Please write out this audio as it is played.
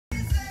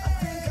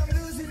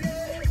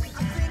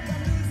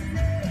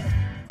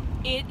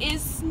It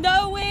is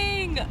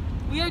snowing!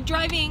 We are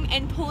driving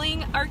and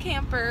pulling our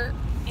camper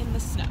in the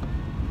snow.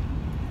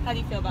 How do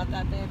you feel about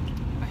that, babe?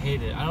 I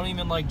hate it. I don't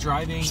even like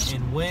driving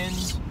in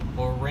wind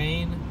or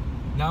rain.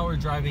 Now we're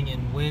driving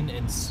in wind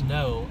and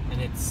snow,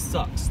 and it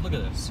sucks. Look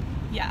at this.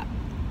 Yeah,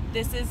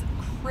 this is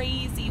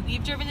crazy.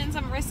 We've driven in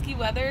some risky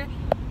weather,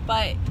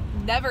 but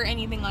never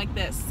anything like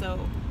this, so...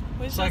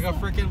 It's like a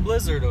freaking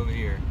blizzard over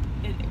here.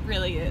 It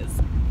really is.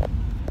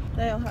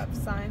 They'll have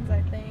signs,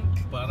 I think.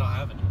 But I don't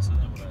have any, so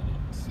then what do I do?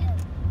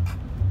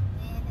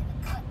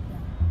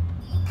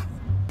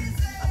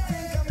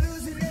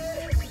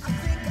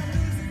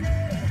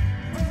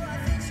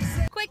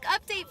 Quick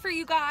update for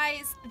you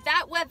guys.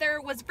 That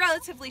weather was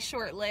relatively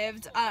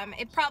short-lived.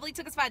 It probably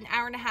took us about an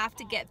hour and a half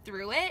to get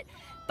through it.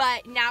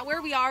 But now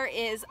where we are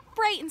is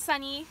bright and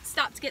sunny.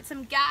 Stopped to get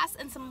some gas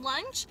and some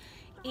lunch.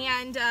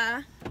 And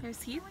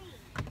there's Heath.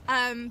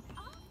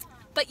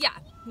 But yeah,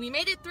 we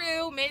made it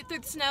through the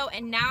snow,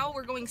 and now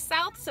we're going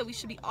south, so we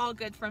should be all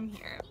good from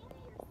here.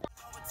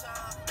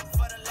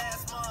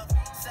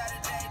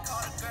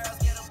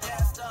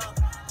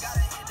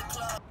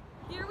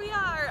 Here we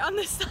are on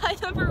the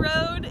side of a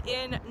road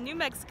in New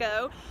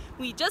Mexico.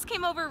 We just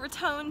came over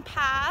Raton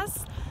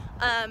Pass.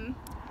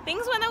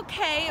 Things went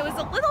okay. It was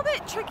a little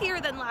bit trickier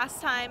than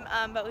last time,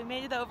 but we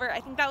made it over. I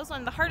think that was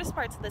one of the hardest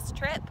parts of this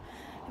trip.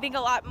 I think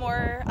a lot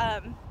more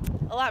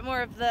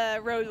of the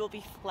road will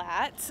be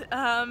flat.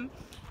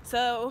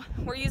 So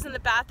we're using the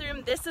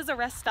bathroom. This is a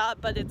rest stop,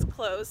 but it's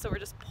closed, so we're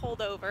just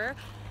pulled over.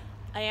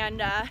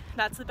 And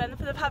that's the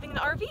benefit of having an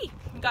RV.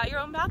 You got your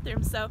own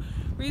bathroom. So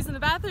we're using the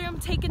bathroom,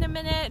 taking a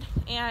minute,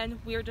 and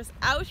we're just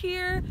out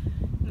here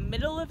in the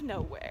middle of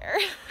nowhere.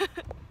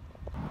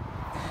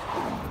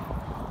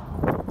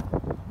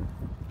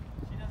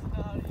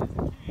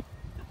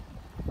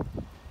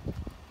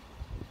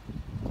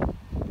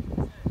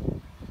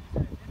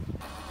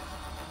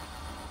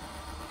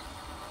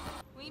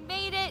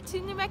 To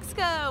New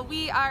Mexico.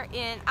 We are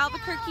in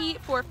Albuquerque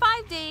for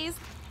 5 days,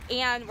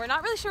 and we're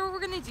not really sure what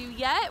we're gonna do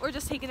yet. We're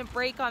just taking a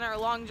break on our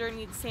long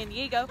journey to San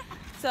Diego,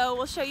 so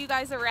we'll show you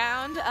guys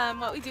around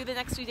what we do the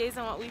next few days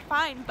and what we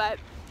find. But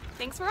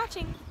thanks for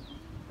watching.